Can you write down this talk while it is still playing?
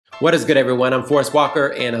What is good, everyone? I'm Forrest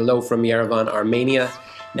Walker, and hello from Yerevan, Armenia.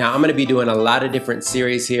 Now, I'm going to be doing a lot of different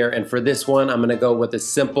series here, and for this one, I'm going to go with a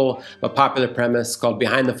simple but popular premise called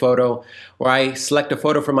Behind the Photo, where I select a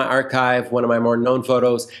photo from my archive, one of my more known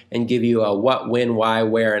photos, and give you a what, when, why,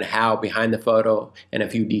 where, and how behind the photo, and a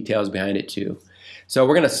few details behind it too. So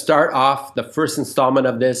we're going to start off the first installment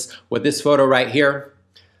of this with this photo right here,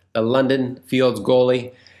 the London Fields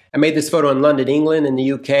goalie. I made this photo in London, England, in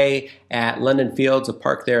the UK at London Fields, a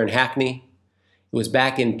park there in Hackney. It was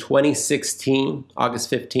back in 2016,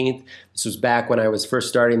 August 15th. This was back when I was first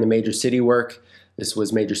starting the major city work. This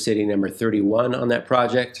was major city number 31 on that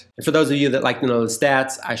project. And for those of you that like to know the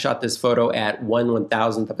stats, I shot this photo at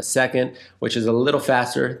 1/1000th of a second, which is a little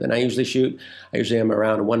faster than I usually shoot. I usually am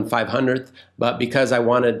around 1/500th, but because I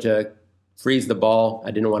wanted to freeze the ball,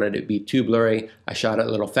 I didn't want it to be too blurry, I shot it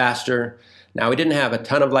a little faster. Now, we didn't have a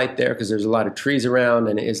ton of light there because there's a lot of trees around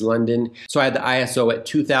and it is London. So I had the ISO at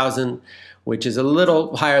 2000, which is a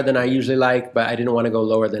little higher than I usually like, but I didn't want to go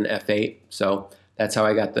lower than f8. So that's how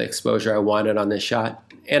I got the exposure I wanted on this shot.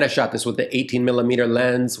 And I shot this with the 18mm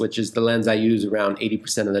lens, which is the lens I use around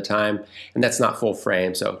 80% of the time. And that's not full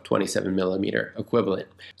frame, so 27mm equivalent.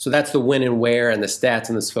 So that's the when and where and the stats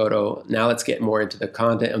in this photo. Now let's get more into the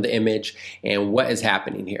content of the image and what is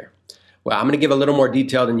happening here. Well, I'm going to give a little more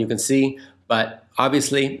detail than you can see. But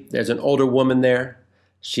obviously, there's an older woman there.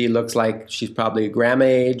 She looks like she's probably grandma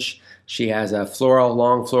age. She has a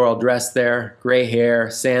long floral dress there, gray hair,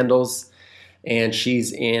 sandals, and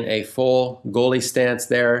she's in a full goalie stance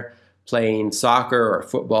there, playing soccer or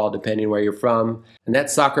football, depending where you're from. And that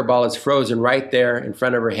soccer ball is frozen right there in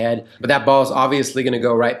front of her head. But that ball is obviously going to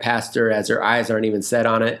go right past her as her eyes aren't even set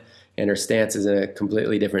on it, and her stance is in a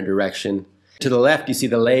completely different direction. To the left, you see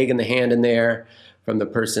the leg and the hand in there from the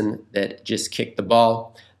person that just kicked the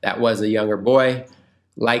ball. That was a younger boy,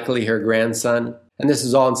 likely her grandson. And this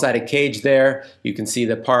is all inside a cage there. You can see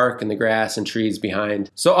the park and the grass and trees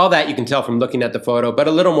behind. So all that you can tell from looking at the photo, but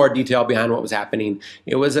a little more detail behind what was happening.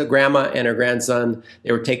 It was a grandma and her grandson.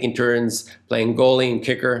 They were taking turns playing goalie and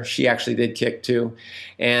kicker. She actually did kick too.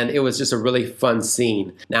 And it was just a really fun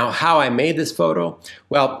scene. Now, how I made this photo?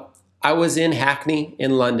 Well, I was in Hackney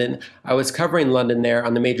in London. I was covering London there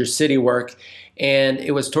on the major city work, and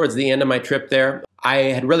it was towards the end of my trip there. I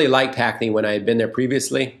had really liked Hackney when I had been there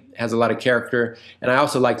previously. It has a lot of character, and I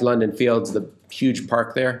also liked London Fields, the huge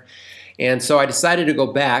park there. And so I decided to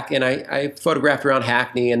go back, and I photographed around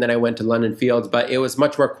Hackney, and then I went to London Fields, but it was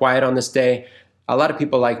much more quiet on this day. A lot of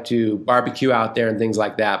people like to barbecue out there and things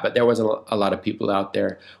like that, but there wasn't a lot of people out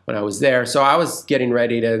there when I was there. So I was getting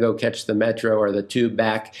ready to go catch the metro or the tube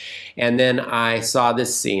back, and then I saw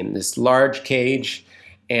this scene, this large cage,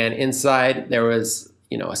 and inside there was,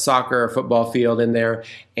 a soccer or football field in there,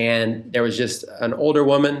 and there was just an older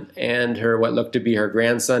woman and what looked to be her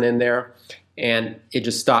grandson in there, and it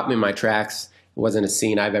just stopped me in my tracks. It wasn't a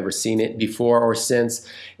scene I've ever seen it before or since,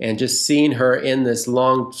 and just seeing her in this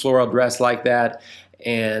long floral dress like that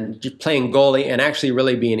and just playing goalie and actually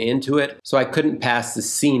really being into it. So I couldn't pass the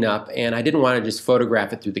scene up, and I didn't want to just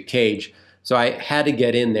photograph it through the cage. So I had to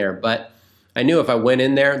get in there, but I knew if I went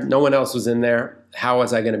in there, no one else was in there. How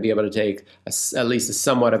was I going to be able to take at least a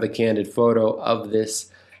somewhat of a candid photo of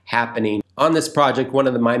this happening? On this project, one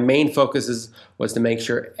of my main focuses was to make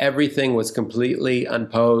sure everything was completely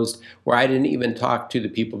unposed, where I didn't even talk to the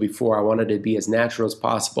people before. I wanted to be as natural as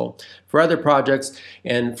possible. For other projects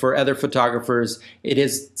and for other photographers, it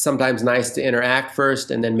is sometimes nice to interact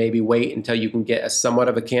first and then maybe wait until you can get somewhat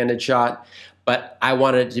of a candid shot. But I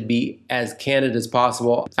wanted it to be as candid as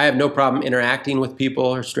possible. I have no problem interacting with people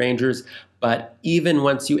or strangers, but even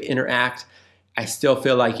once you interact, I still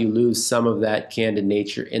feel like you lose some of that candid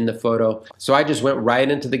nature in the photo. So I just went right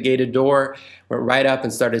into the gated door, went right up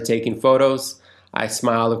and started taking photos. I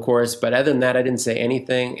smiled, of course, but other than that, I didn't say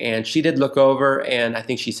anything. And she did look over, and I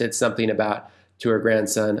think she said something to her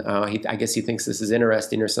grandson. I guess he thinks this is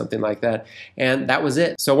interesting or something like that. And that was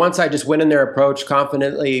it. So once I just went in there, approached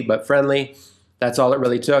confidently but friendly, that's all it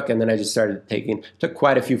really took. And then I just started took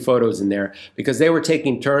quite a few photos in there because they were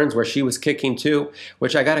taking turns where she was kicking too,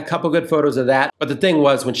 which I got a couple good photos of that. But the thing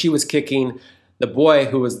was, when she was kicking, the boy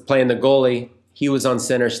who was playing the goalie, he was on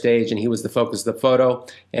center stage and he was the focus of the photo.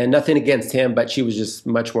 And nothing against him, but she was just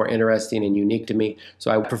much more interesting and unique to me. So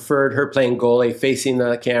I preferred her playing goalie, facing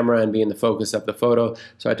the camera and being the focus of the photo.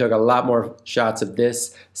 So I took a lot more shots of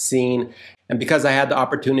this scene. And because I had the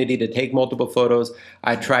opportunity to take multiple photos,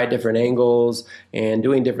 I tried different angles and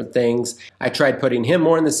doing different things. I tried putting him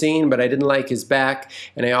more in the scene, but I didn't like his back.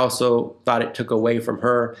 And I also thought it took away from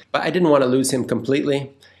her. But I didn't want to lose him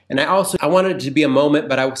completely. And I wanted it to be a moment,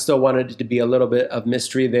 but I still wanted it to be a little bit of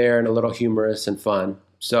mystery there and a little humorous and fun.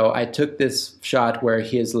 So I took this shot where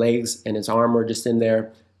his legs and his arm were just in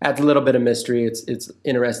there. Adds a little bit of mystery. It's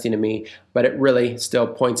interesting to me, but it really still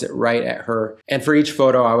points it right at her. And for each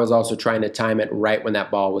photo, I was also trying to time it right when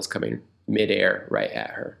that ball was coming midair right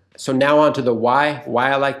at her. So now on to the why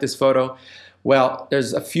I like this photo. Well,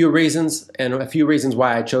 there's a few reasons, and a few reasons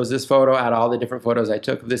why I chose this photo out of all the different photos I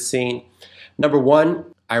took of this scene. Number one,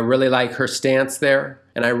 I really like her stance there,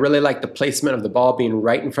 and I really like the placement of the ball being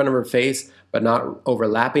right in front of her face, but not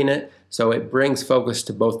overlapping it. So it brings focus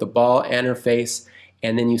to both the ball and her face,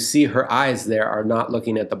 and then you see her eyes there are not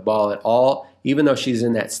looking at the ball at all. Even though she's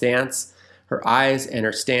in that stance, her eyes and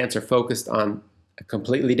her stance are focused on a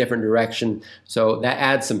completely different direction. So that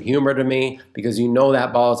adds some humor to me because you know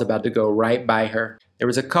that ball is about to go right by her. There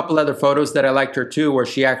was a couple other photos that I liked her too, where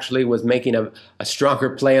she actually was making a stronger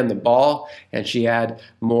play on the ball and she had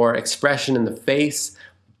more expression in the face,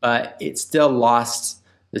 but it still lost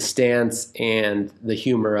the stance and the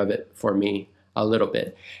humor of it for me a little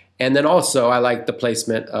bit. And then also I like the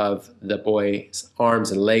placement of the boy's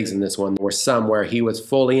arms and legs in this one. There were some where he was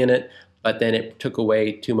fully in it, but then it took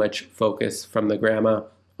away too much focus from the grandma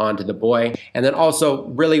onto the boy. And then also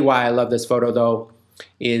really why I love this photo though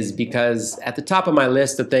is because at the top of my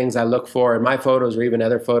list of things I look for in my photos or even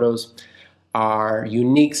other photos are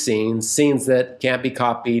unique scenes that can't be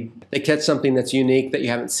copied. They catch something that's unique that you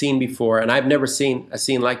haven't seen before, and I've never seen a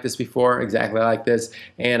scene like this before, exactly like this,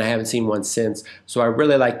 and I haven't seen one since. So I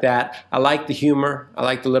really like that. I like the humor. I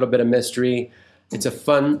like the little bit of mystery. It's a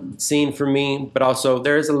fun scene for me, but also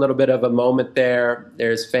there's a little bit of a moment there.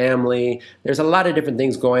 There's family. There's a lot of different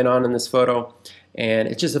things going on in this photo. And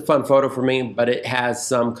it's just a fun photo for me, but it has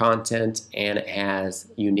some content and it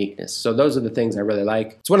has uniqueness. So those are the things I really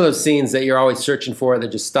like. It's one of those scenes that you're always searching for that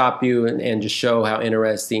just stop you and just show how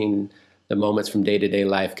interesting the moments from day-to-day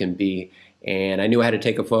life can be. And I knew I had to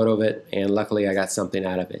take a photo of it, and luckily I got something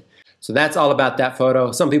out of it. So that's all about that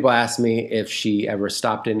photo. Some people asked me if she ever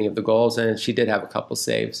stopped any of the goals, and she did have a couple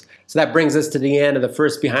saves. So that brings us to the end of the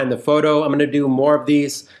first Behind the Photo. I'm gonna do more of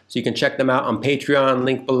these, so you can check them out on Patreon,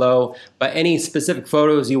 link below. But any specific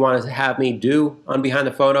photos you want to have me do on Behind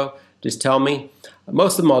the Photo, just tell me.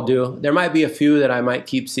 Most of them I'll do. There might be a few that I might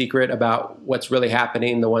keep secret about what's really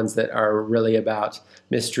happening, the ones that are really about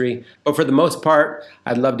mystery. But for the most part,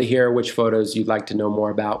 I'd love to hear which photos you'd like to know more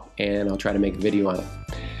about, and I'll try to make a video on them.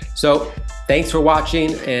 So thanks for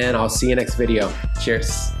watching, and I'll see you next video.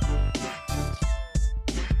 Cheers.